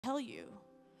tell you,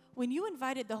 when you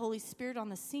invited the Holy Spirit on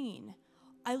the scene,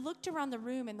 I looked around the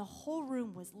room and the whole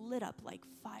room was lit up like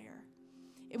fire.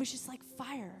 It was just like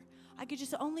fire. I could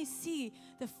just only see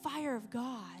the fire of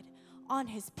God on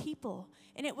his people.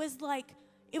 And it was like,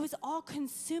 it was all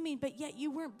consuming, but yet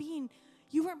you weren't being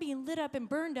lit up and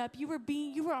burned up. You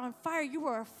were on fire. You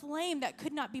were a flame that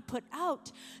could not be put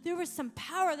out. There was some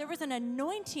power. There was an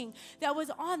anointing that was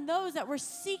on those that were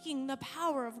seeking the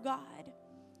power of God.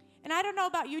 And I don't know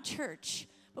about you, church,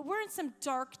 but we're in some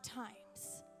dark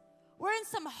times. We're in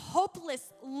some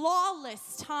hopeless,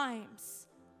 lawless times.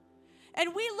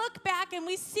 And we look back and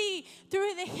we see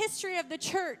through the history of the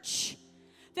church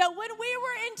that when we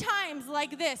were in times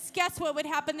like this, guess what would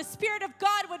happen? The Spirit of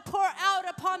God would pour out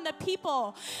upon the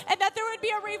people, and that there would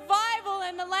be a revival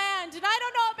in the land. And I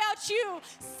don't know about you,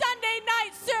 Sunday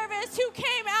night service, who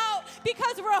came out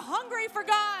because we're hungry for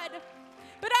God.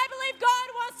 But I believe God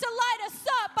wants to light us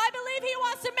up. I believe he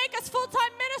wants to make us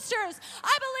full-time ministers.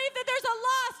 I believe that there's a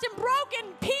lost and broken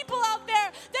people out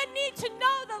there that need to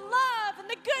know the love and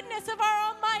the goodness of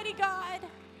our Almighty God.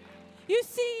 You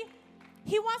see,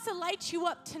 he wants to light you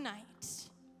up tonight.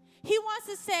 He wants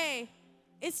to say,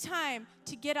 it's time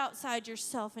to get outside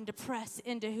yourself and to press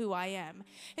into who I am.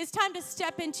 It's time to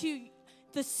step into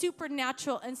the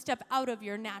supernatural and step out of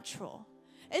your natural.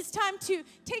 It's time to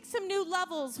take some new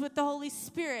levels with the Holy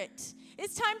Spirit.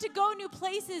 It's time to go new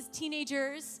places,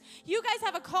 teenagers. You guys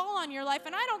have a call on your life,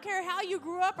 and I don't care how you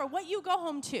grew up or what you go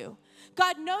home to.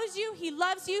 God knows you. He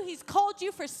loves you. He's called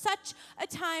you for such a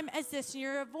time as this.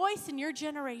 You're a voice in your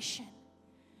generation.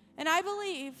 And I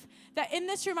believe that in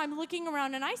this room, I'm looking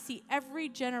around, and I see every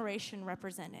generation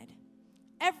represented.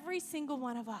 Every single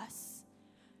one of us.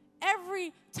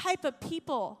 Every type of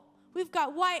people. We've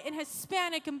got white and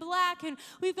Hispanic and black, and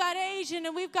we've got Asian,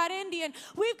 and we've got Indian.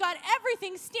 We've got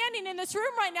everything standing in this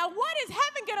room right now. What is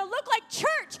heaven going to look like?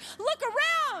 Church, look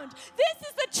around. This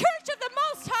is the church of the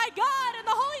Most High God, and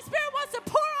the Holy Spirit wants to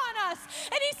pour on us.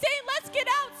 And he's saying, let's get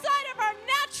outside of our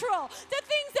natural, the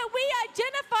things that we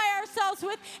identify ourselves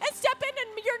with, and step into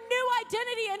your new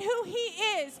identity and who he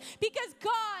is, because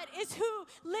God is who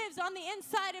lives on the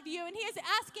inside of you, and he is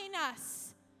asking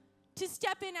us to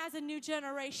step in as a new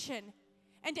generation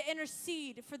and to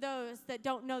intercede for those that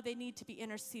don't know they need to be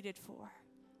interceded for.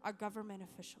 Our government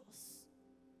officials,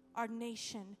 our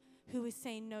nation who is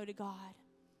saying no to God.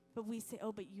 But we say,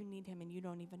 oh, but you need him and you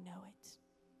don't even know it.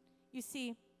 You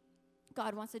see,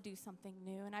 God wants to do something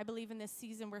new. And I believe in this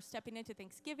season we're stepping into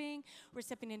Thanksgiving. We're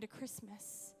stepping into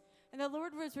Christmas. And the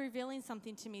Lord was revealing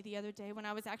something to me the other day when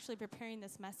I was actually preparing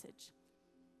this message.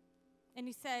 And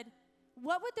he said,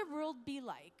 what would the world be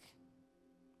like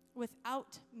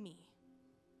without me?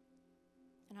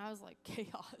 And I was like,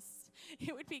 chaos.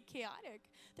 It would be chaotic.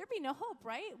 There'd be no hope,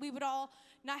 right? We would all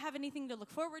not have anything to look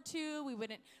forward to. We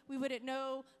wouldn't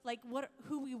know like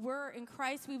who we were in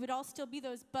Christ. We would all still be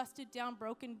those busted down,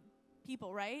 broken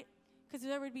people, right? Because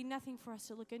there would be nothing for us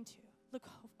to look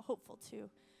hopeful to. And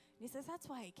he says, that's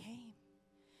why I came.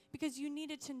 Because you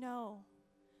needed to know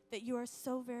that you are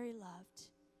so very loved.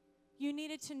 You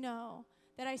needed to know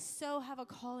that I so have a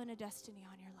call and a destiny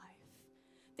on your life.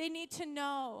 They need to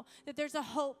know that there's a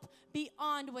hope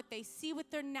beyond what they see with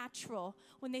their natural.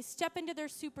 When they step into their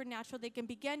supernatural, they can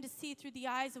begin to see through the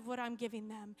eyes of what I'm giving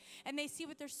them. And they see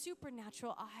with their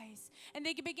supernatural eyes. And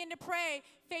they can begin to pray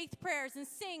faith prayers and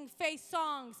sing faith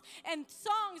songs. And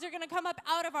songs are going to come up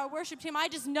out of our worship team. I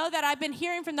just know that I've been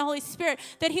hearing from the Holy Spirit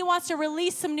that he wants to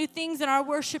release some new things in our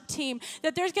worship team.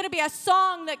 That there's going to be a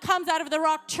song that comes out of the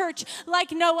Rock Church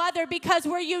like no other, because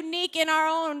we're unique in our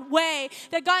own way.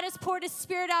 That God has poured his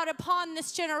Spirit out upon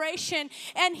this generation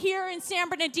and here in San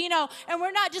Bernardino. And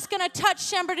we're not just going to touch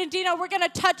San Bernardino, we're going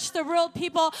to touch the world,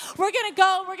 people. We're going to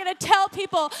go, we're going to tell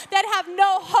people that have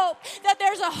no hope that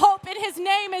there's a hope, and his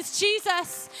name is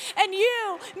Jesus. And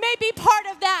you may be part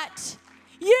of that.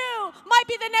 You might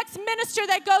be the next minister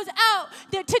that goes out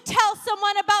to tell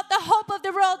someone about the hope of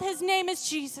the world. His name is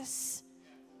Jesus.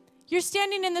 You're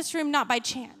standing in this room not by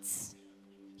chance.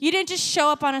 You didn't just show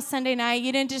up on a Sunday night.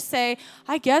 You didn't just say,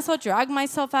 I guess I'll drag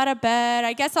myself out of bed.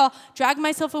 I guess I'll drag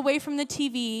myself away from the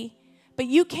TV. But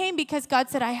you came because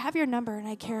God said, I have your number and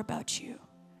I care about you.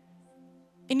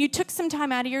 And you took some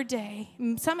time out of your day.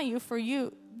 Some of you, for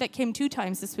you that came 2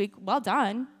 times this week, well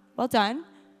done. Well done.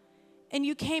 And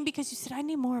you came because you said, I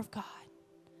need more of God.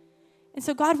 And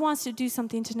so God wants to do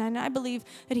something tonight. And I believe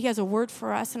that he has a word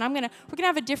for us. And we're going to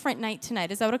have a different night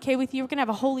tonight. Is that okay with you? We're going to have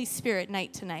a Holy Spirit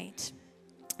night tonight.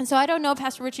 And so I don't know,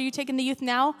 Pastor Rich, are you taking the youth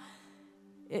now?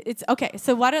 It's okay.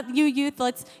 So why don't you youth,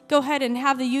 let's go ahead and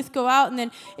have the youth go out. And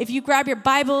then if you grab your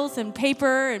Bibles and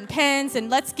paper and pens, and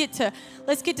let's get to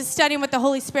studying what the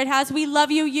Holy Spirit has. We love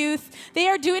you, youth. They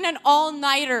are doing an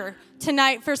all-nighter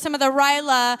tonight for some of the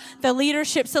RILA, the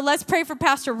leadership. So let's pray for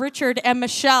Pastor Richard and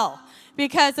Michelle.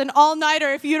 Because an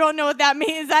all-nighter, if you don't know what that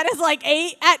means, that is like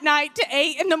 8 at night to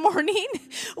 8 in the morning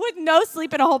with no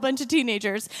sleep and a whole bunch of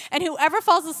teenagers. And whoever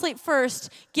falls asleep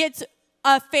first gets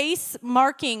a face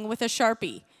marking with a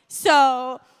Sharpie.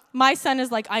 So my son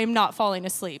is like, I am not falling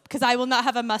asleep because I will not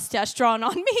have a mustache drawn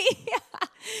on me.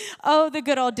 Oh, the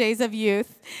good old days of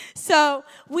youth. So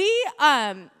we've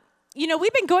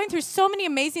been going through so many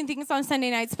amazing things on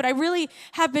Sunday nights, but I really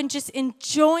have been just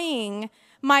enjoying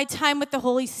my time with the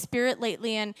Holy Spirit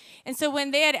lately. And so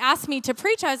when they had asked me to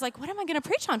preach, I was like, what am I going to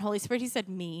preach on, Holy Spirit? He said,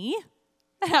 me?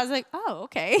 And I was like, oh,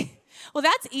 okay. Well,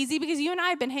 that's easy because you and I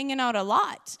have been hanging out a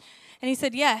lot. And he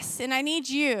said, yes, and I need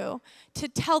you to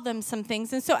tell them some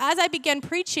things. And so as I began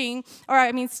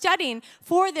studying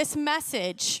for this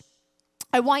message,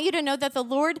 I want you to know that the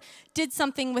Lord did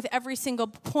something with every single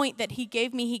point that he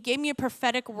gave me. He gave me a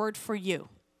prophetic word for you.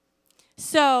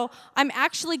 So I'm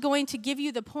actually going to give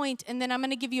you the point, and then I'm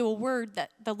going to give you a word that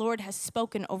the Lord has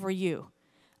spoken over you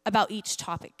about each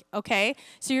topic, okay?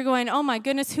 So you're going, oh my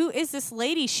goodness, who is this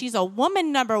lady? She's a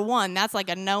woman, number one. That's like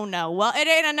a no-no. Well, it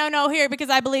ain't a no-no here because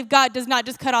I believe God does not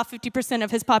just cut off 50% of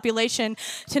his population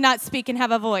to not speak and have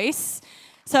a voice.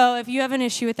 So if you have an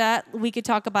issue with that, we could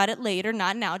talk about it later,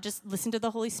 not now. Just listen to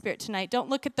the Holy Spirit tonight. Don't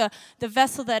look at the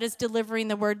vessel that is delivering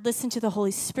the word. Listen to the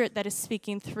Holy Spirit that is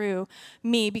speaking through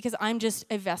me because I'm just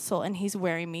a vessel and he's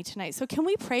wearing me tonight. So can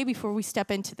we pray before we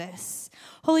step into this?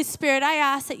 Holy Spirit, I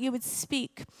ask that you would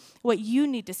speak what you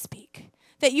need to speak,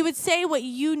 that you would say what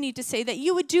you need to say, that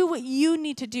you would do what you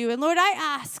need to do. And Lord, I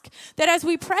ask that as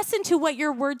we press into what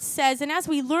your word says and as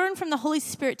we learn from the Holy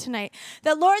Spirit tonight,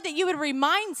 that Lord, that you would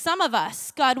remind some of us,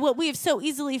 God, what we have so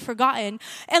easily forgotten.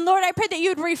 And Lord, I pray that you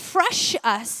would refresh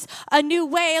us a new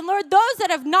way. And Lord, those that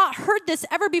have not heard this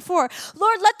ever before,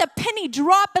 Lord, let the penny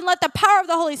drop and let the power of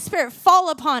the Holy Spirit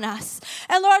fall upon us.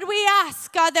 And Lord, we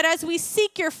ask, God, that as we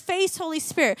seek your face, Holy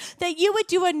Spirit, that you would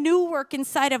do a new work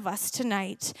inside of us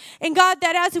tonight. And God,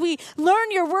 that as we learn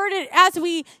your word, and as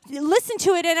we listen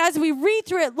to it, and as we read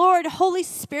through it, Lord, Holy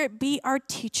Spirit, be our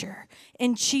teacher.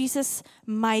 In Jesus'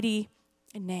 mighty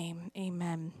name,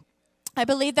 amen. I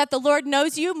believe that the Lord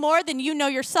knows you more than you know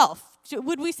yourself.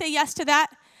 Would we say yes to that?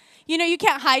 You know, you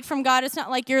can't hide from God. It's not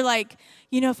like you're like,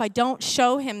 you know, if I don't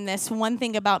show him this one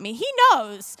thing about me, he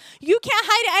knows. You can't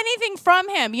hide anything from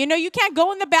him. You know, you can't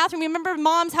go in the bathroom. Remember,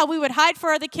 moms, how we would hide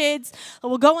for the kids?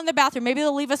 We'll go in the bathroom. Maybe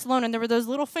they'll leave us alone, and there were those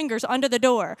little fingers under the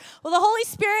door. Well, the Holy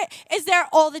Spirit is there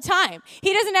all the time.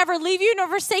 He doesn't ever leave you nor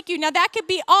forsake you. Now, that could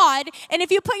be odd, and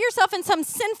if you put yourself in some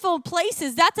sinful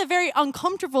places, that's a very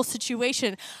uncomfortable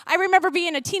situation. I remember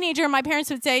being a teenager, and my parents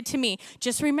would say to me,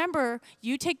 just remember,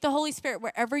 you take the Holy Spirit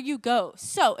wherever you go.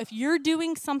 So if you're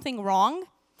doing something wrong,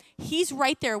 he's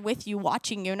right there with you,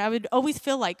 watching you. And I would always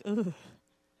feel like, ugh.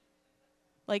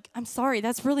 Like, I'm sorry,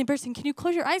 that's really embarrassing. Can you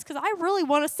close your eyes? Because I really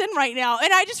want to sin right now.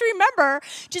 And I just remember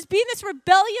just being this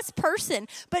rebellious person,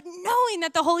 but knowing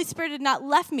that the Holy Spirit had not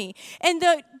left me. And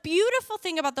the beautiful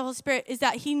thing about the Holy Spirit is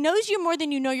that he knows you more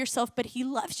than you know yourself, but he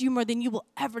loves you more than you will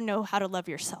ever know how to love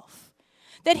yourself.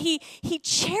 That he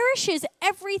cherishes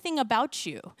everything about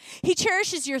you. He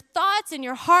cherishes your thoughts and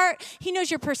your heart. He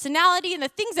knows your personality and the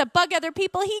things that bug other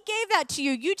people. He gave that to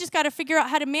you. You just got to figure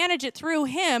out how to manage it through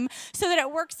him so that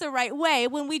it works the right way.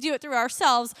 When we do it through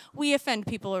ourselves, we offend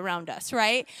people around us,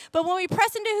 right? But when we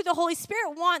press into who the Holy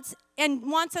Spirit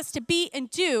wants us to be and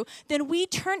do, then we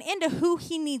turn into who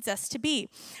he needs us to be.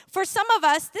 For some of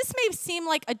us, this may seem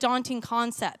like a daunting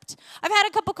concept. I've had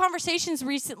a couple conversations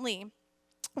recently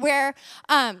where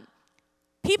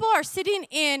people are sitting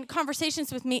in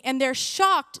conversations with me and they're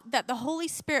shocked that the Holy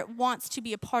Spirit wants to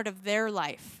be a part of their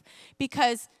life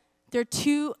because they're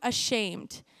too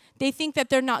ashamed. They think that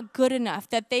they're not good enough,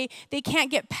 that they can't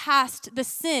get past the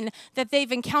sin that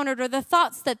they've encountered or the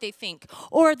thoughts that they think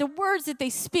or the words that they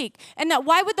speak. And that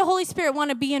why would the Holy Spirit want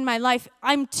to be in my life?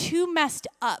 I'm too messed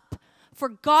up for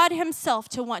God himself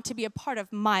to want to be a part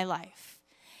of my life.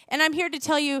 And I'm here to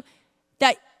tell you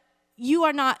that you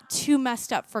are not too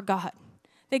messed up for God.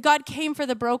 That God came for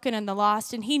the broken and the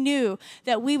lost, and he knew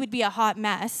that we would be a hot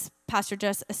mess. Pastor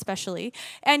Jess especially.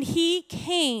 And he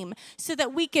came so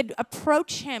that we could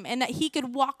approach him and that he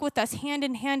could walk with us hand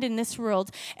in hand in this world.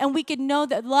 And we could know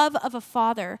the love of a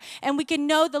father. And we could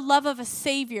know the love of a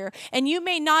savior. And you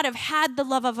may not have had the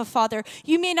love of a father.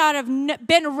 You may not have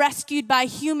been rescued by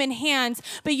human hands,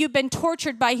 but you've been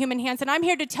tortured by human hands. And I'm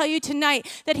here to tell you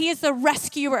tonight that he is the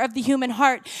rescuer of the human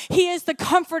heart. He is the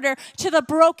comforter to the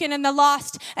broken and the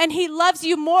lost. And he loves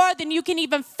you more than you can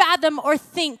even fathom or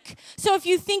think. So if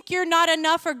you think you're not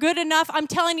enough or good enough, I'm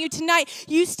telling you tonight,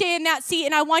 you stay in that seat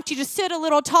and I want you to sit a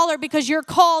little taller because you're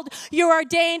called, you're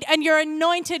ordained, and you're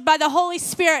anointed by the Holy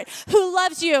Spirit who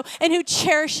loves you and who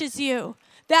cherishes you.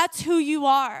 That's who you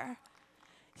are.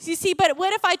 You see, but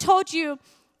what if I told you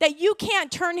that you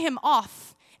can't turn him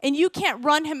off and you can't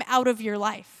run him out of your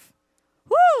life?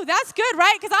 Woo, that's good,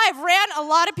 right? Because I have ran a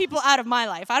lot of people out of my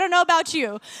life. I don't know about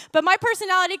you, but my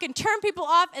personality can turn people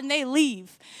off and they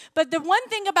leave. But the one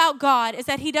thing about God is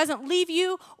that he doesn't leave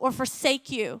you or forsake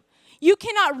you. You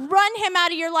cannot run him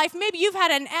out of your life. Maybe you've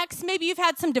had an ex. Maybe you've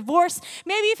had some divorce.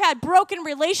 Maybe you've had broken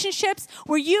relationships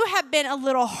where you have been a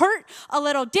little hurt, a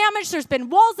little damaged. There's been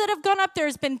walls that have gone up.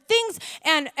 There's been things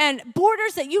and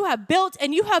borders that you have built,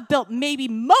 and you have built maybe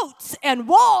moats and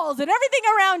walls and everything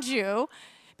around you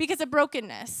because of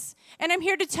brokenness. And I'm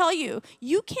here to tell you,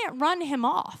 you can't run him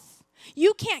off.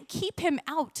 You can't keep him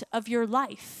out of your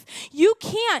life. You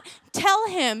can't tell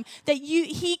him that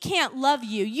he can't love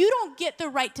you. You don't get the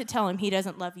right to tell him he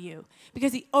doesn't love you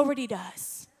because he already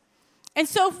does. And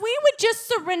so if we would just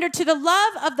surrender to the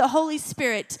love of the Holy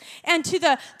Spirit and to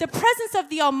the presence of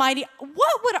the Almighty,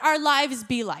 what would our lives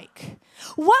be like?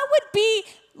 What would be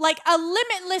like a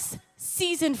limitless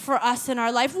season for us in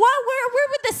our life? Where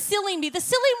would the ceiling be? The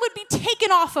ceiling would be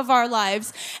taken off of our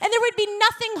lives, and there would be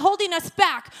nothing holding us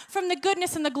back from the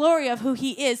goodness and the glory of who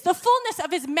he is, the fullness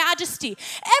of his majesty.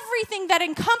 Everything that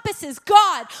encompasses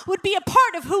God would be a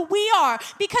part of who we are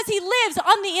because he lives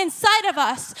on the inside of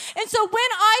us. And so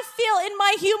when I feel in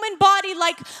my human body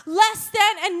like less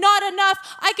than and not enough,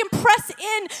 I can press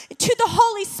in to the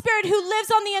Holy Spirit who lives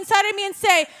on the inside of me and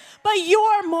say, but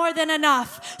you're more than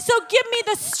enough. So give me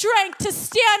the strength to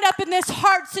stand up in this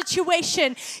hard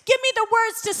situation. Give me the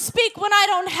words to speak when I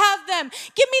don't have them.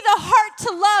 Give me the heart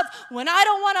to love when I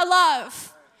don't want to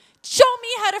love. Show me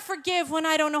how to forgive when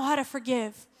I don't know how to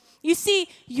forgive. You see,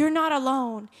 you're not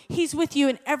alone. He's with you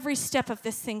in every step of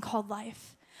this thing called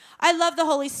life. I love the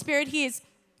Holy Spirit. He is,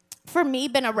 for me,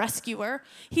 been a rescuer.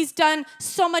 He's done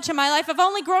so much in my life. I've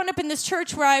only grown up in this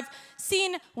church where I've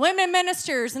seen women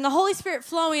ministers and the Holy Spirit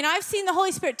flowing. I've seen the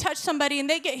Holy Spirit touch somebody and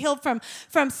they get healed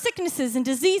from sicknesses and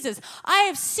diseases. I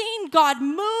have seen God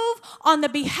move on the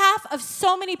behalf of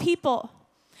so many people.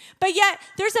 But yet,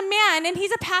 there's a man, and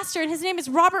he's a pastor, and his name is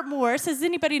Robert Morris. Does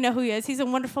anybody know who he is? He's a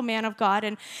wonderful man of God.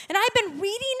 And I've been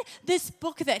reading this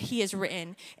book that he has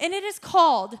written, and it is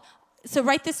called, so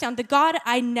write this down, The God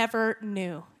I Never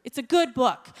Knew. It's a good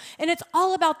book, and it's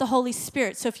all about the Holy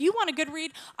Spirit. So if you want a good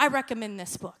read, I recommend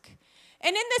this book.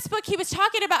 And in this book, he was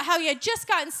talking about how he had just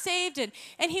gotten saved,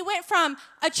 and he went from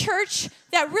a church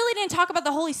that really didn't talk about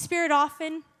the Holy Spirit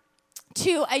often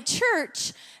to a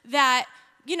church that,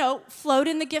 you know, flowed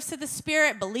in the gifts of the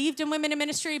Spirit, believed in women in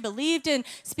ministry, believed in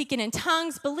speaking in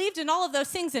tongues, believed in all of those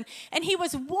things. And he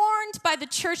was warned by the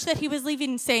church that he was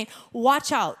leaving saying,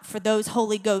 watch out for those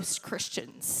Holy Ghost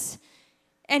Christians.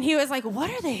 And he was like, what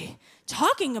are they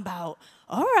talking about?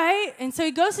 All right. And so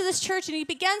he goes to this church and he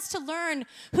begins to learn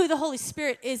who the Holy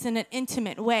Spirit is in an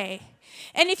intimate way.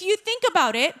 And if you think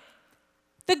about it,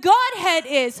 the Godhead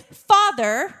is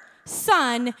Father,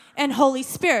 Son, and Holy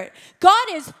Spirit. God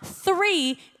is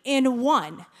 3 in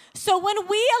 1. So when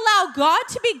we allow God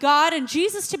to be God and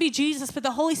Jesus to be Jesus, but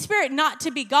the Holy Spirit not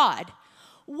to be God,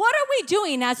 what are we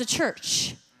doing as a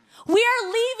church? We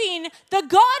are leaving the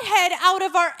Godhead out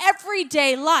of our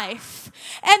everyday life.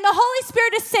 And the Holy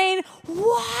Spirit is saying,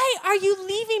 why are you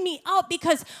leaving me out?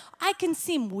 Because I can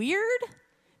seem weird?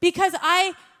 Because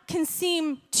I can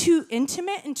seem too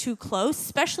intimate and too close,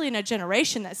 especially in a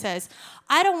generation that says,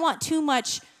 I don't want too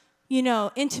much,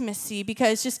 intimacy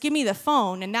because just give me the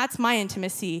phone and that's my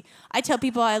intimacy. I tell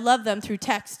people I love them through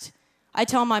text. I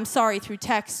tell them I'm sorry through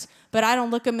text, but I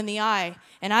don't look them in the eye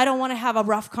and I don't want to have a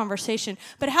rough conversation.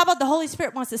 But how about the Holy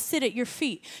Spirit wants to sit at your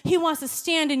feet? He wants to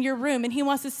stand in your room and he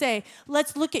wants to say,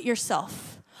 let's look at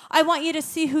yourself. I want you to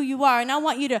see who you are, and I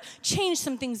want you to change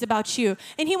some things about you.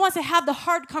 And he wants to have the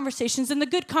hard conversations and the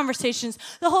good conversations.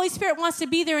 The Holy Spirit wants to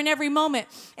be there in every moment.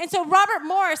 And so Robert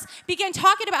Morris began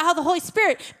talking about how the Holy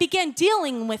Spirit began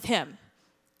dealing with him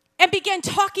and began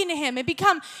talking to him and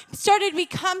started to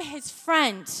become his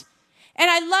friend. And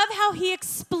I love how he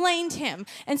explained him.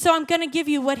 And so I'm going to give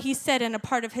you what he said in a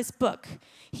part of his book.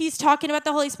 he's talking about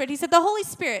the Holy Spirit. He said, the Holy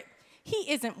Spirit,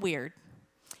 he isn't weird.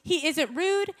 He isn't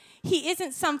rude. He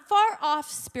isn't some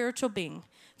far-off spiritual being.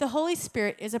 The Holy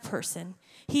Spirit is a person.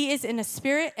 He is in a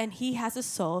spirit and he has a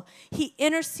soul. He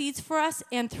intercedes for us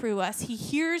and through us. He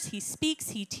hears, he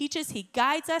speaks, he teaches, he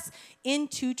guides us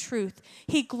into truth.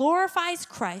 He glorifies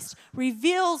Christ,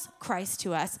 reveals Christ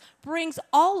to us, brings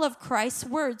all of Christ's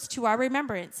words to our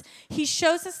remembrance. He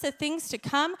shows us the things to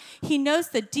come. He knows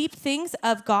the deep things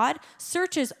of God,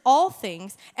 searches all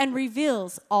things, and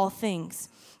reveals all things.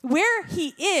 Where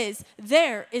he is,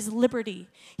 there is liberty.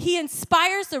 He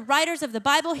inspires the writers of the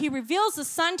Bible. He reveals the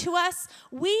Son to us.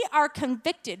 We are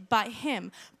convicted by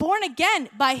him, born again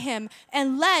by him,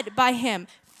 and led by him,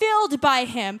 filled by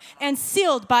him, and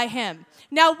sealed by him.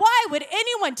 Now, why would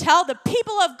anyone tell the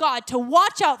people of God to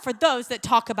watch out for those that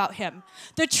talk about him?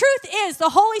 The truth is,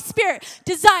 the Holy Spirit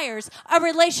desires a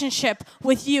relationship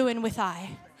with you and with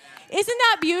I. Isn't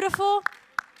that beautiful?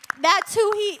 That's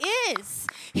who he is.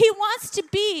 He wants to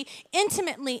be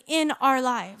intimately in our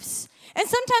lives. And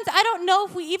sometimes I don't know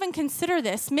if we even consider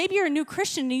this. Maybe you're a new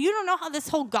Christian and you don't know how this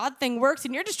whole God thing works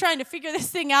and you're just trying to figure this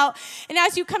thing out. And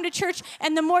as you come to church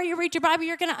and the more you read your Bible,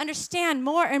 you're going to understand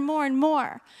more and more and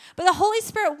more. But the Holy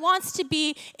Spirit wants to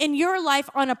be in your life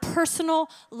on a personal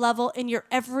level in your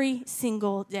every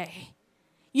single day.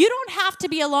 You don't have to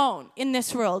be alone in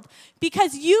this world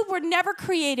because you were never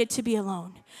created to be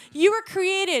alone. You were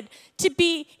created to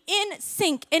be in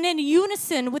sync and in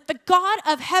unison with the God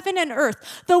of heaven and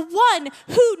earth, the one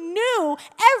who knew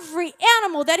every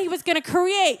animal that he was going to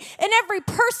create and every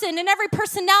person and every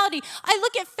personality. I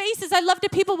look at faces. I love to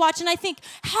people watch and I think,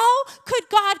 how could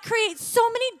God create so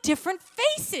many different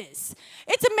faces?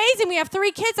 It's amazing. We have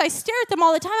 3 kids. I stare at them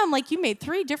all the time. I'm like, you made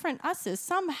 3 different us's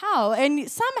somehow, and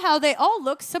somehow they all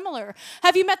look similar.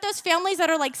 Have you met those families that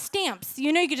are like stamps?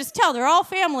 You know, you can just tell they're all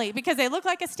family because they look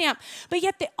like a stamp, but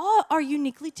yet they all are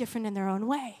uniquely different in their own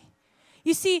way.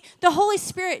 You see, the Holy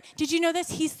Spirit, did you know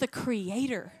this? He's the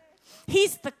creator.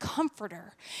 He's the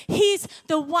comforter. He's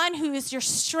the one who is your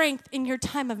strength in your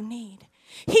time of need.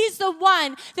 He's the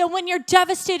one that when you're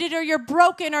devastated or you're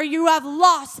broken or you have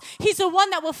loss, he's the one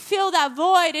that will fill that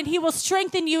void and he will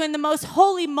strengthen you in the most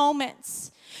holy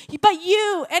moments. But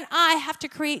you and I have to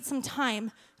create some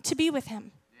time to be with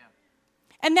him. Yeah.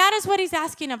 And that is what he's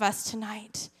asking of us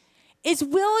tonight. Is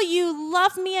will you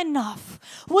love me enough?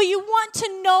 Will you want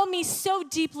to know me so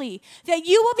deeply that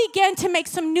you will begin to make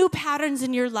some new patterns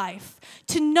in your life,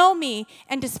 to know me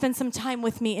and to spend some time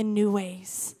with me in new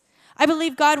ways? I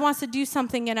believe God wants to do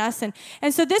something in us.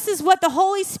 And so this is what the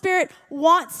Holy Spirit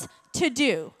wants to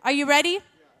do. Are you ready? Yeah.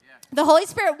 The Holy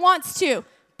Spirit wants to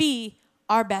be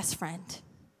our best friend.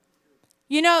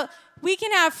 You know, we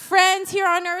can have friends here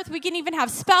on earth. We can even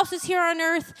have spouses here on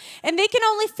earth. And they can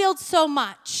only feel so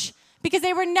much because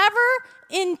they were never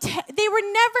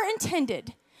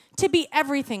intended to be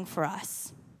everything for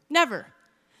us. Never.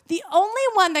 The only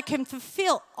one that can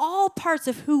fulfill all parts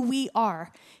of who we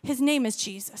are, his name is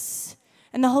Jesus.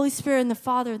 And the Holy Spirit and the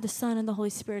Father, the Son, and the Holy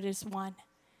Spirit is one.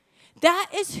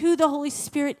 That is who the Holy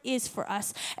Spirit is for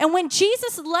us. And when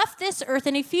Jesus left this earth,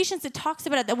 in Ephesians it talks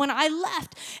about it, that when I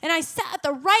left and I sat at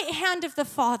the right hand of the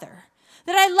Father,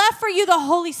 that I left for you the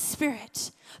Holy Spirit,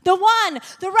 the one,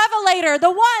 the revelator, the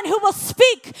one who will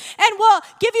speak and will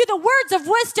give you the words of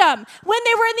wisdom. When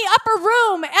they were in the upper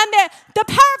room and the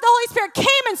power of the Holy Spirit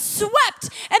came and swept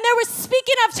and there was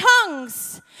speaking of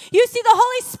tongues. You see, the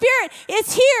Holy Spirit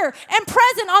is here and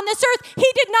present on this earth. He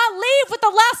did not leave with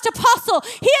the last apostle.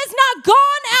 He has not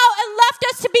gone out and left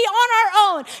us to be on our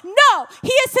own. No, he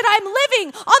has said, I'm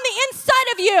living on the inside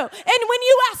of you. And when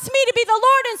you ask me to be the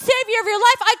Lord and Savior of your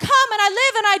life, I come and I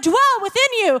live and I dwell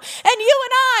within you. And you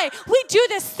and I, we do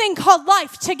this thing called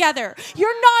life together.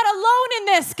 You're not alone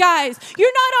in this, guys.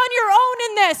 You're not on your own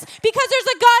in this because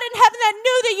there's a God in heaven that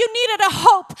knew that you needed a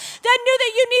hope, that knew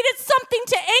that you needed something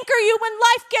to anchor you when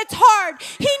life gets hard.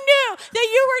 He knew that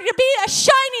you were to be a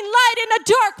shining light in a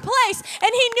dark place,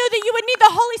 and he knew that you would need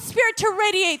the Holy Spirit to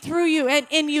radiate through you and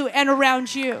in you and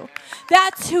around you.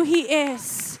 That's who he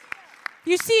is.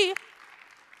 You see,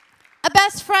 a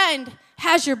best friend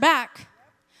has your back.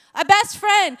 A best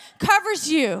friend covers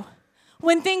you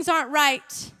when things aren't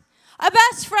right. A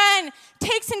best friend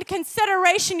takes into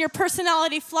consideration your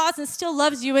personality flaws and still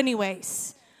loves you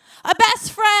anyways. A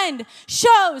best friend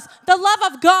shows the love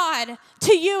of God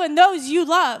to you and those you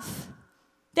love.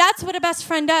 That's what a best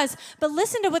friend does. But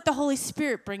listen to what the Holy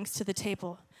Spirit brings to the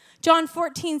table. John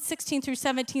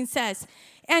 14:16-17 says,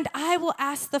 and I will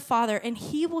ask the Father, and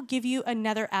he will give you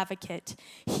another advocate.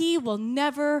 He will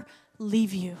never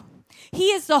leave you.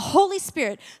 He is the Holy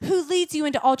Spirit who leads you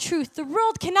into all truth. The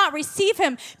world cannot receive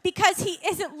him because he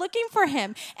isn't looking for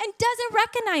him and doesn't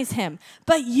recognize him.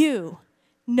 But you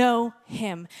know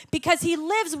him because he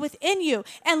lives within you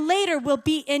and later will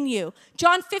be in you.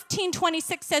 John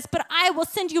 15:26 says, but I will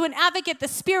send you an advocate, the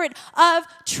Spirit of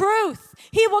truth.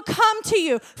 He will come to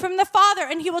you from the Father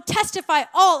and he will testify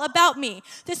all about me.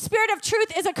 The Spirit of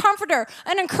truth is a comforter,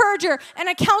 an encourager, and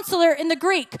a counselor in the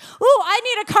Greek. Ooh, I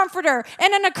need a comforter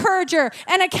and an encourager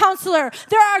and a counselor.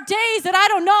 There are days that I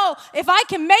don't know if I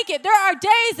can make it. There are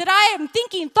days that I am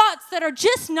thinking thoughts that are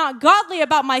just not godly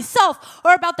about myself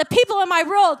or about the people in my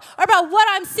world or about what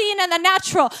I'm seeing in the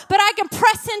natural. But I can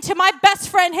press into my best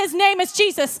friend. His name is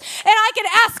Jesus. And I can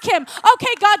ask him,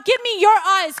 okay, God, give me your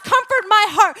eyes. Comfort my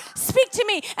heart. Speak to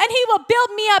me. And he will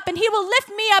build me up and he will lift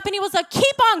me up. And he was like,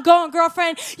 keep on going,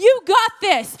 girlfriend. You got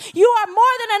this. You are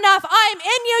more than enough. I am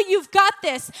in you. You've got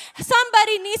this.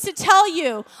 Somebody needs to tell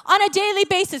you on a daily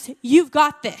basis, you've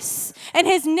got this. And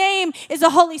his name is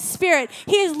the Holy Spirit.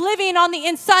 He is living on the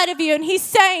inside of you. And he's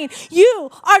saying, you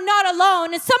are not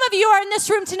alone. And some of you are in this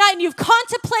room tonight and you've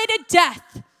contemplated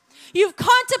death. You've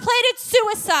contemplated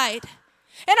suicide.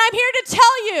 And I'm here to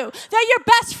tell you that your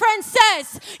best friend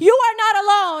says you are not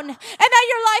alone and that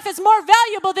your life is more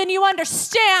valuable than you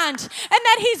understand and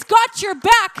that he's got your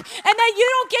back and that you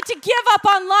don't get to give up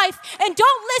on life and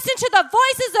don't listen to the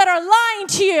voices that are lying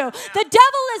to you. The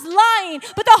devil is lying,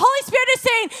 but the Holy Spirit is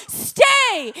saying,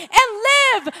 stay and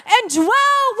live and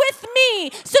dwell with me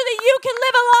so that you can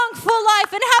live a long, full life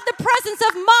and have the presence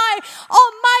of my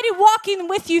Almighty walking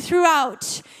with you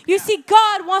throughout. You see,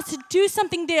 God wants to do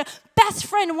something there. Best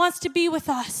friend wants to be with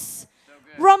us.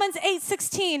 So Romans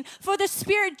 8:16, for the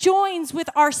Spirit joins with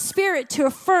our spirit to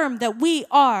affirm that we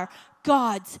are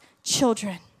God's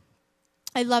children.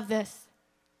 I love this.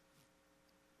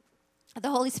 The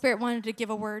Holy Spirit wanted to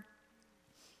give a word.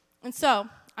 And so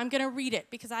I'm going to read it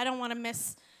because I don't want to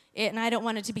miss it and I don't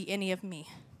want it to be any of me.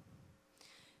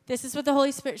 This is what the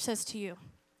Holy Spirit says to you.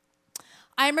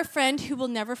 I am a friend who will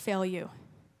never fail you,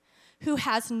 who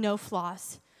has no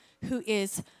flaws, who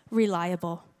is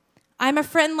reliable. I'm a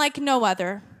friend like no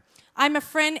other. I'm a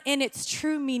friend in its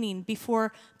true meaning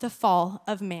before the fall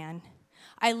of man.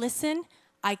 I listen,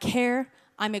 I care,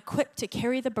 I'm equipped to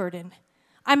carry the burden.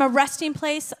 I'm a resting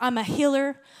place, I'm a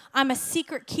healer, I'm a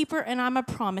secret keeper, and I'm a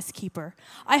promise keeper.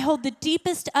 I hold the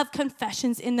deepest of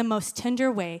confessions in the most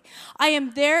tender way. I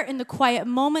am there in the quiet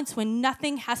moments when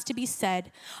nothing has to be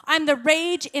said. I'm the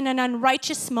rage in an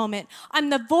unrighteous moment. I'm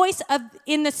the voice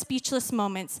in the speechless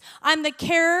moments. I'm the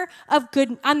carrier of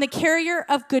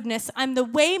goodness. I'm the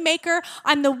way maker.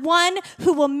 I'm the one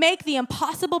who will make the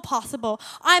impossible possible.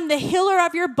 I'm the healer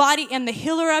of your body and the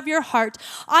healer of your heart.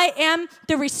 I am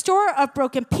the restorer of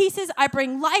broken pieces. I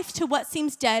bring life to what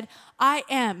seems dead. I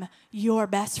am your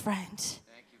best friend.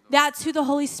 That's who the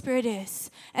Holy Spirit is.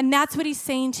 And that's what he's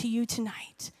saying to you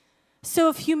tonight. So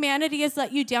if humanity has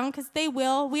let you down, because they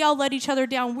will, we all let each other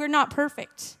down. We're not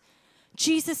perfect.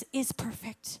 Jesus is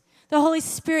perfect. The Holy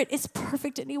Spirit is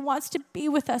perfect, and he wants to be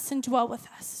with us and dwell with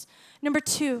us. Number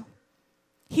 2,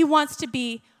 he wants to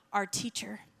be our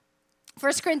teacher.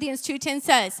 1 Corinthians 2:10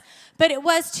 says, but it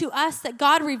was to us that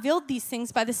God revealed these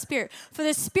things by the Spirit. For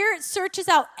the Spirit searches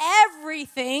out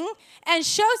everything and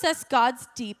shows us God's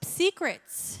deep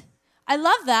secrets. I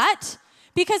love that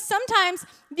because sometimes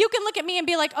you can look at me and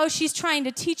be like, oh, she's trying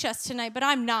to teach us tonight, but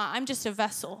I'm not. I'm just a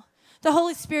vessel. The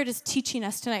Holy Spirit is teaching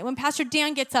us tonight. When Pastor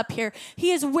Dan gets up here,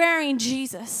 he is wearing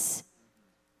Jesus.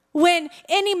 When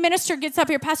any minister gets up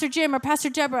here, Pastor Jim or Pastor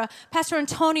Deborah, Pastor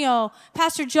Antonio,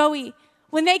 Pastor Joey,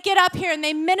 when they get up here and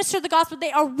they minister the gospel,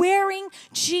 they are wearing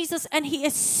Jesus and he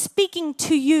is speaking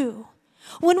to you.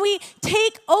 When we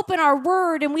take open our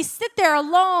word and we sit there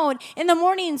alone in the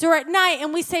mornings or at night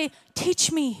and we say,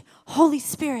 teach me, Holy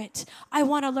Spirit, I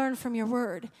want to learn from your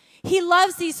word. He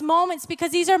loves these moments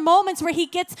because these are moments where he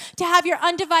gets to have your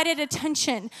undivided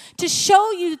attention, to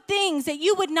show you things that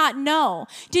you would not know.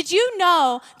 Did you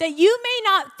know that you may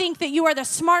not think that you are the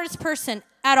smartest person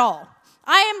at all?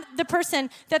 I am the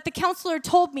person that the counselor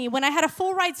told me when I had a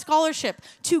full ride scholarship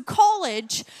to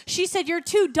college. She said, you're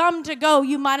too dumb to go.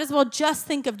 You might as well just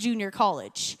think of junior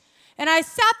college. And I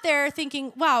sat there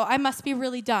thinking, wow, I must be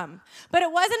really dumb. But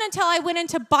it wasn't until I went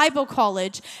into Bible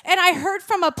college and I heard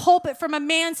from a pulpit, from a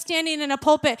man standing in a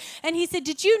pulpit, and he said,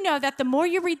 did you know that the more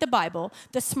you read the Bible,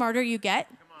 the smarter you get?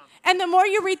 And the more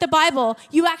you read the Bible,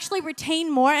 you actually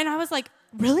retain more. And I was like,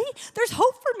 really? There's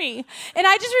hope for me. And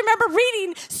I just remember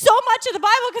reading so much of the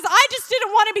Bible because I just didn't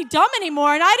want to be dumb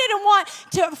anymore. And I didn't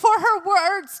want for her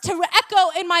words to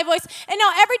echo in my voice. And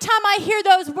now every time I hear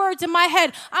those words in my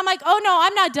head, I'm like, oh no,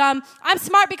 I'm not dumb. I'm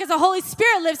smart because the Holy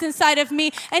Spirit lives inside of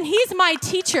me and he's my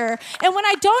teacher. And when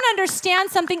I don't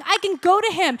understand something, I can go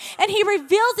to him and he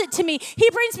reveals it to me. He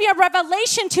brings me a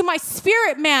revelation to my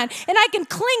spirit, man. And I can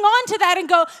cling on to that and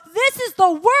go, this is the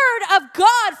word of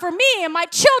God for me and my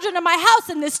children and my house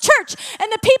and this church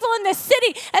and the people in this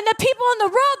city and the people in the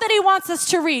world that he wants us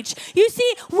to reach. You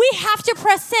see, we have to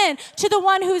press in to the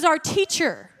one who's our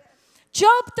teacher.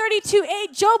 Job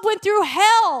 32:8, Job went through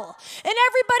hell. And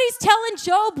everybody's telling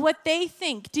Job what they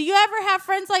think. Do you ever have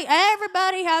friends like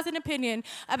everybody has an opinion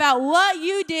about what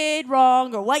you did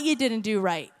wrong or what you didn't do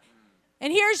right?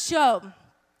 And here's Job.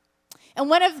 And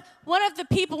one of the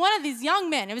people, one of these young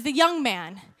men, it was a young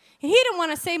man. And he didn't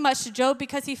want to say much to Job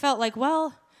because he felt like,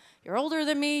 well, you're older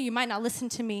than me. You might not listen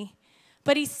to me.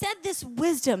 But he said this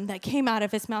wisdom that came out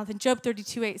of his mouth. In Job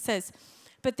 32:8 says,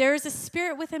 but there is a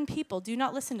spirit within people. Do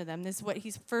not listen to them. This is what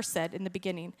he first said in the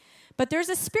beginning. But there's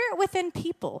a spirit within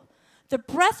people, the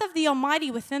breath of the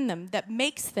Almighty within them that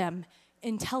makes them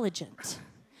intelligent.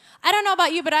 I don't know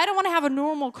about you, but I don't want to have a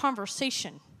normal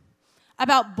conversation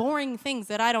about boring things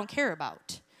that I don't care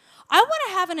about. I want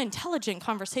to have an intelligent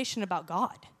conversation about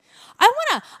God. I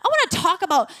want to talk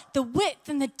about the width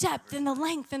and the depth and the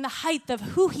length and the height of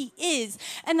who he is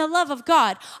and the love of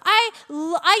God.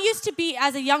 I used to be,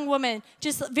 as a young woman,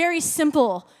 just very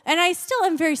simple, and I still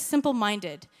am very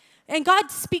simple-minded. And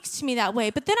God speaks to me that way.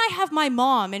 But then I have my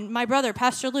mom and my brother,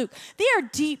 Pastor Luke. They are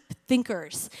deep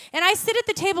thinkers. And I sit at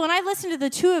the table and I listen to the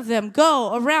two of them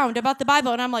go around about the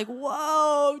Bible, and I'm like,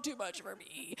 whoa, too much for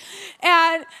me.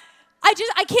 And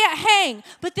I can't hang.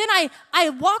 But then I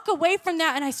walk away from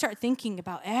that and I start thinking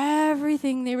about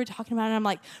everything they were talking about. And I'm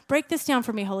like, break this down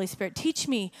for me, Holy Spirit. Teach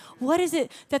me. What is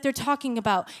it that they're talking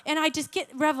about? And I just get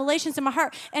revelations in my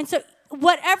heart. And so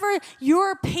whatever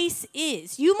your pace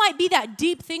is, you might be that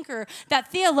deep thinker, that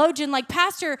theologian like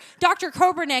Pastor Dr.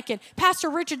 Kobernick and Pastor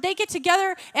Richard. They get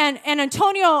together, and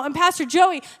Antonio and Pastor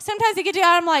Joey, sometimes they get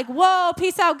together, I'm like, whoa,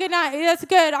 peace out, good night, that's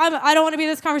good. I don't want to be in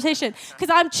this conversation because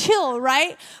I'm chill,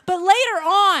 right? But later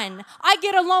on, I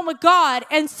get alone with God,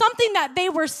 and something that they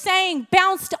were saying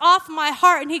bounced off my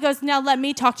heart, and he goes, now let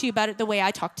me talk to you about it the way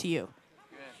I talk to you.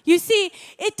 You see,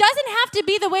 it doesn't have to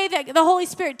be the way that the Holy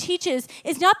Spirit teaches.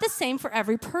 It's not the same for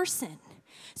every person.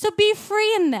 So be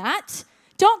free in that.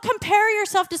 Don't compare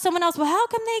yourself to someone else. Well, how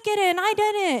come they get it and I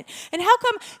didn't? And how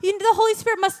come the Holy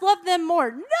Spirit must love them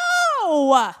more?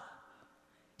 No!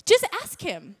 Just ask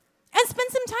him and spend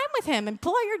some time with him and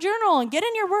pull out your journal and get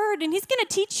in your word, and he's going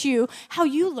to teach you how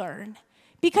you learn.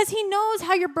 Because he knows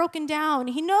how you're broken down.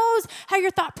 He knows how your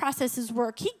thought processes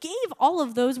work. He gave all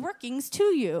of those workings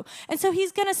to you. And so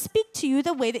he's going to speak to you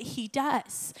the way that he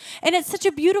does. And it's such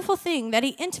a beautiful thing that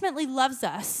he intimately loves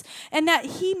us and that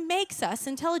he makes us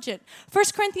intelligent. 1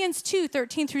 Corinthians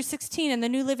 2:13-16 in the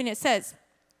New Living, it says,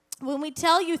 when we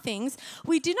tell you things,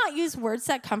 we do not use words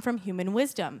that come from human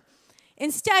wisdom.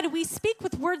 Instead, we speak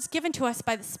with words given to us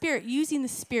by the Spirit, using the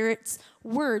Spirit's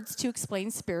words to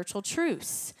explain spiritual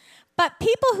truths. But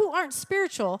people who aren't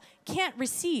spiritual can't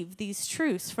receive these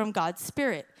truths from God's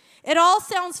Spirit. It all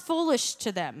sounds foolish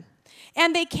to them,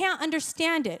 and they can't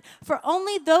understand it. For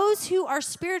only those who are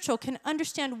spiritual can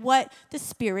understand what the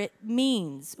Spirit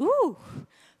means. Ooh.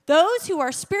 Those who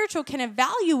are spiritual can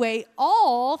evaluate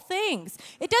all things.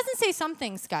 It doesn't say some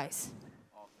things, guys.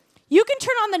 You can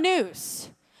turn on the news,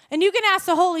 and you can ask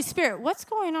the Holy Spirit, what's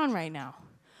going on right now?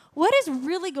 What is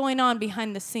really going on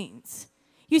behind the scenes?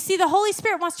 You see, the Holy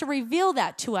Spirit wants to reveal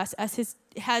that to us as his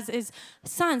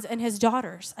sons and his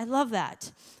daughters. I love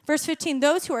that. Verse 15,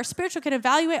 those who are spiritual can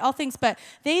evaluate all things, but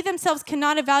they themselves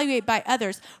cannot evaluate by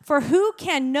others. For who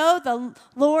can know the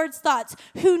Lord's thoughts?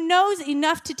 Who knows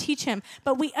enough to teach him?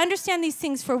 But we understand these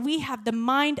things, for we have the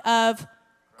mind of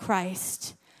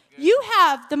Christ. You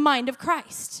have the mind of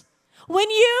Christ. When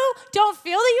you don't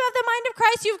feel that you have the mind of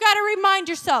Christ, you've got to remind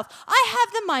yourself, I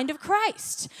have the mind of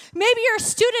Christ. Maybe you're a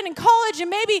student in college, and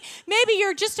maybe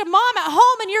you're just a mom at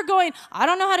home and you're going, I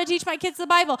don't know how to teach my kids the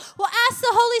Bible. Well, ask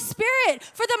the Holy Spirit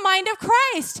for the mind of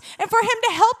Christ and for him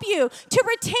to help you to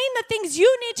retain the things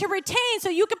you need to retain so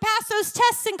you can pass those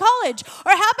tests in college.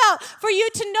 Or how about for you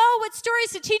to know what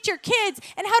stories to teach your kids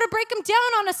and how to break them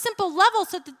down on a simple level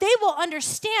so that they will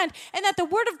understand and that the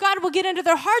Word of God will get into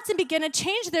their hearts and begin to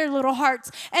change their little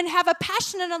hearts and have a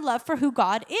passion and a love for who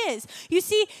God is. You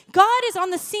see, God is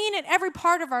on the scene at every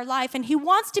part of our life, and he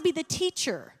wants to be the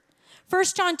teacher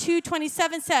 1 John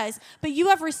 2:27 says, but you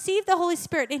have received the Holy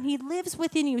Spirit, and he lives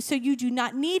within you, so you do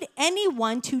not need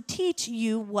anyone to teach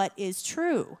you what is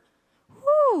true.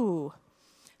 Woo!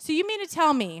 So you mean to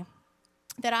tell me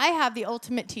that I have the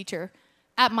ultimate teacher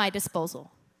at my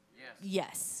disposal?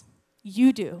 Yes,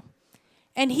 you do.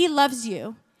 And he loves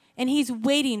you, and he's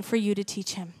waiting for you to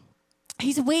teach him.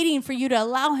 He's waiting for you to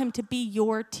allow him to be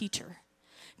your teacher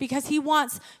because he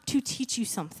wants to teach you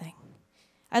something.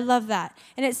 I love that.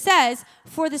 And it says,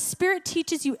 for the Spirit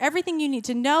teaches you everything you need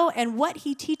to know, and what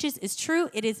he teaches is true.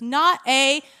 It is not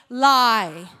a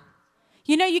lie.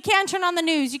 You know, you can't turn on the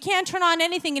news. You can't turn on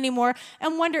anything anymore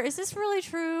and wonder, is this really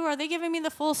true? Are they giving me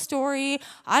the full story?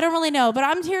 I don't really know. But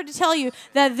I'm here to tell you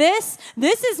that this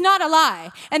is not a lie.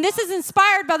 And this is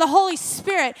inspired by the Holy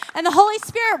Spirit. And the Holy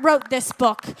Spirit wrote this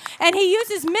book. And he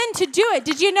uses men to do it.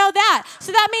 Did you know that?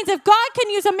 So that means if God can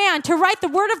use a man to write the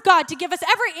word of God to give us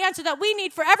every answer that we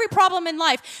need for every problem in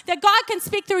life, that God can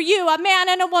speak through you, a man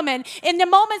and a woman, in the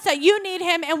moments that you need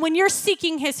him and when you're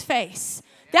seeking his face.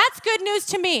 That's good news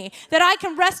to me, that I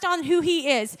can rest on who he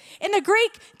is. In the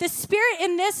Greek, the Spirit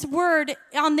in this word,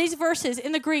 on these verses,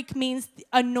 in the Greek means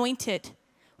anointed.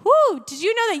 Whoo, did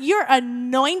you know that you're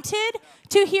anointed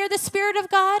to hear the Spirit of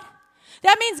God?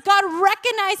 That means God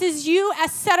recognizes you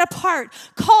as set apart,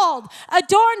 called,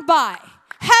 adorned by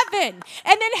heaven.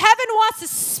 And then heaven wants to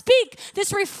speak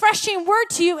this refreshing word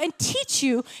to you and teach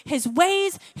you his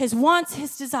ways, his wants,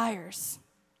 his desires.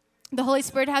 The Holy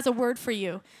Spirit has a word for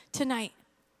you tonight.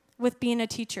 With being a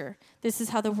teacher, this is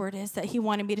how the word is that he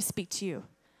wanted me to speak to you.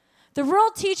 The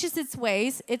world teaches its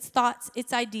ways, its thoughts,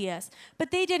 its ideas,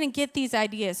 but they didn't get these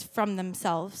ideas from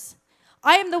themselves.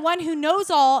 I am the one who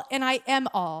knows all, and I am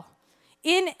all,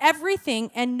 in everything,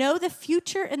 and know the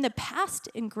future and the past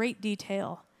in great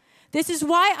detail. This is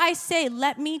why I say,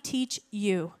 let me teach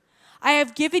you. I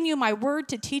have given you my word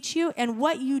to teach you, and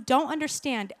what you don't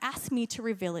understand, ask me to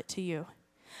reveal it to you.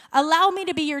 Allow me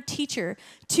to be your teacher,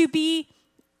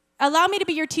 Allow me to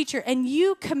be your teacher, and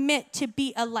you commit to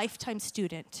be a lifetime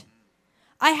student.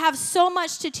 I have so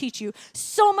much to teach you,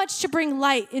 so much to bring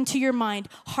light into your mind,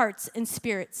 hearts, and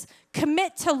spirits.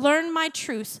 Commit to learn my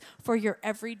truths for your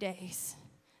everydays.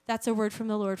 That's a word from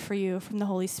the Lord for you, from the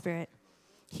Holy Spirit.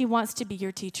 He wants to be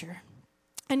your teacher.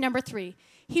 And number 3,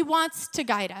 he wants to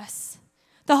guide us.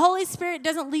 The Holy Spirit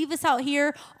doesn't leave us out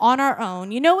here on our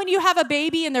own. You know when you have a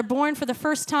baby and they're born for the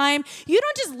first time, you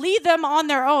don't just leave them on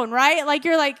their own, right? Like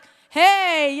you're like,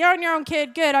 hey, you're on your own,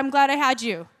 kid. Good, I'm glad I had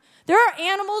you. There are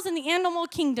animals in the animal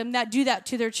kingdom that do that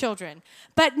to their children,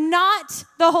 but not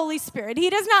the Holy Spirit. He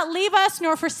does not leave us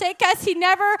nor forsake us. He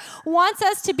never wants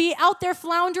us to be out there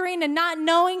floundering and not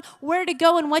knowing where to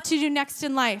go and what to do next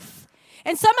in life.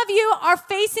 And some of you are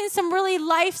facing some really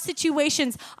life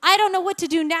situations. I don't know what to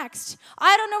do next.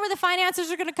 I don't know where the finances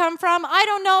are going to come from. I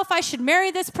don't know if I should marry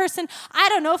this person. I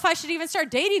don't know if I should even start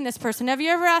dating this person. Have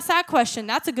you ever asked that question?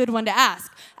 That's a good one to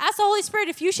ask. Ask the Holy Spirit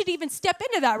if you should even step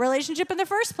into that relationship in the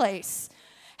first place.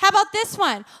 How about this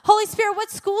one? Holy Spirit, what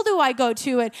school do I go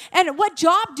to? And what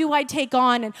job do I take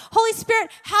on? And Holy Spirit,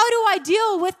 how do I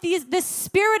deal with this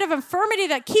spirit of infirmity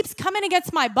that keeps coming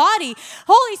against my body?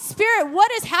 Holy Spirit,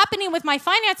 what is happening with my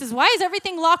finances? Why is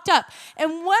everything locked up?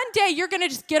 And one day you're going to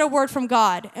just get a word from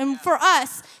God. And for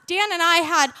us, Dan and I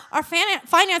had our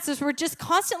finances were just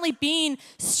constantly being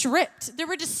stripped. There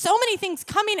were just so many things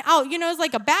coming out. You know, it was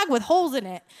like a bag with holes in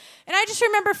it. And I just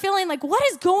remember feeling like, what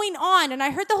is going on? And I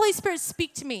heard the Holy Spirit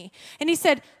speak to me. And he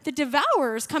said, the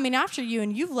devourer is coming after you,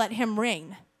 and you've let him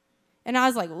reign. And I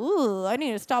was like, ooh, I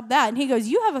need to stop that. And he goes,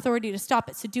 you have authority to stop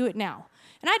it, so do it now.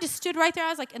 And I just stood right there. I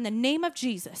was like, in the name of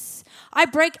Jesus, I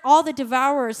break all the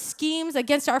devourer's schemes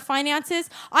against our finances.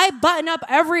 I button up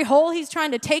every hole he's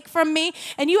trying to take from me.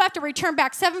 And you have to return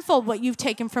back sevenfold what you've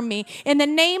taken from me in the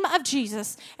name of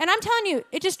Jesus. And I'm telling you,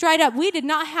 it just dried up. We did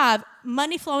not have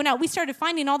money flowing out. We started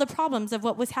finding all the problems of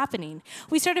what was happening.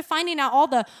 We started finding out all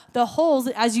the holes,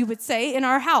 as you would say, in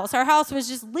our house. Our house was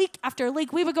just leak after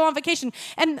leak. We would go on vacation,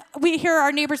 and we hear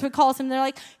our neighbors would call us, and they're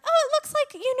like, oh, it looks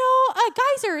like, a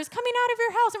geyser is coming out of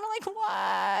your house. And we're like,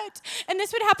 what? And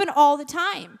this would happen all the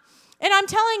time. And I'm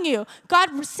telling you,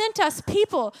 God sent us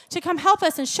people to come help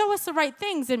us and show us the right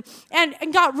things and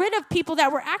got rid of people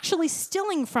that were actually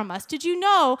stealing from us. Did you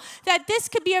know that this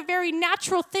could be a very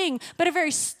natural thing, but a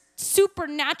very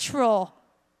supernatural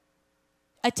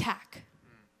attack?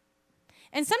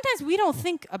 And sometimes we don't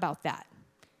think about that.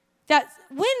 That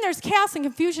when there's chaos and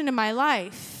confusion in my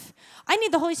life, I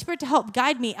need the Holy Spirit to help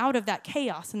guide me out of that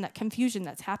chaos and that confusion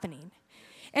that's happening.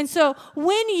 And so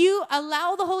when you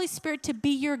allow the Holy Spirit to be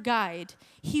your guide,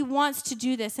 he wants to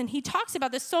do this. And he talks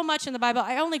about this so much in the Bible.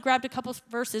 I only grabbed a couple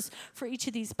verses for each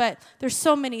of these, but there's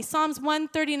so many. Psalms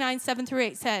 139,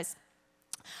 7-8 says,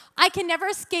 I can never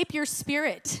escape your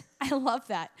spirit. I love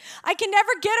that. I can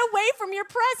never get away from your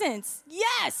presence.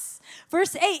 Yes.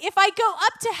 Verse 8, if I go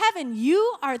up to heaven,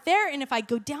 you are there. And if I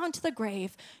go down to the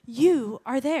grave, you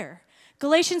are there.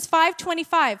 Galatians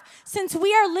 5:25, since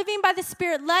we are living by the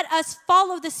Spirit, let us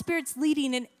follow the Spirit's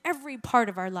leading in every part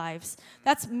of our lives.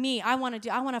 That's me. I want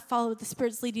to follow the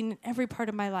Spirit's leading in every part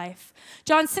of my life.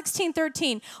 John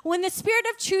 16:13, when the Spirit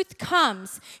of truth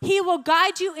comes, he will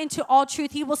guide you into all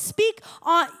truth. He will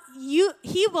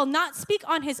not speak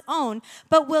on his own,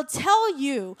 but will tell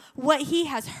you what he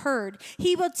has heard.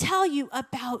 He will tell you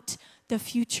about the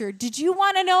future. Did you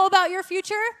want to know about your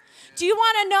future? Do you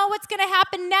want to know what's going to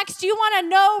happen next? Do you want to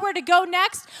know where to go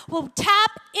next? Well,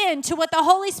 tap into what the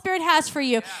Holy Spirit has for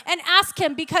you and ask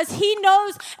him, because he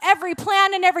knows every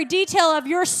plan and every detail of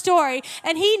your story,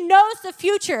 and he knows the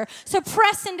future. So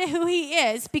press into who he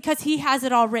is, because he has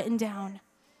it all written down.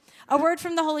 A word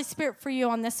from the Holy Spirit for you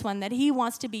on this one, that he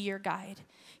wants to be your guide.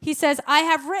 He says, I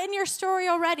have written your story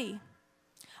already.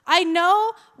 I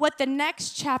know what the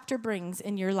next chapter brings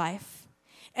in your life.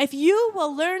 If you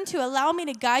will learn to allow me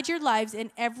to guide your lives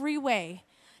in every way,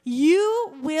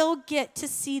 you will get to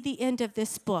see the end of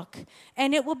this book,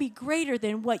 and it will be greater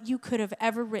than what you could have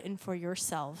ever written for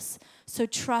yourselves. So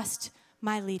trust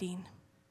my leading.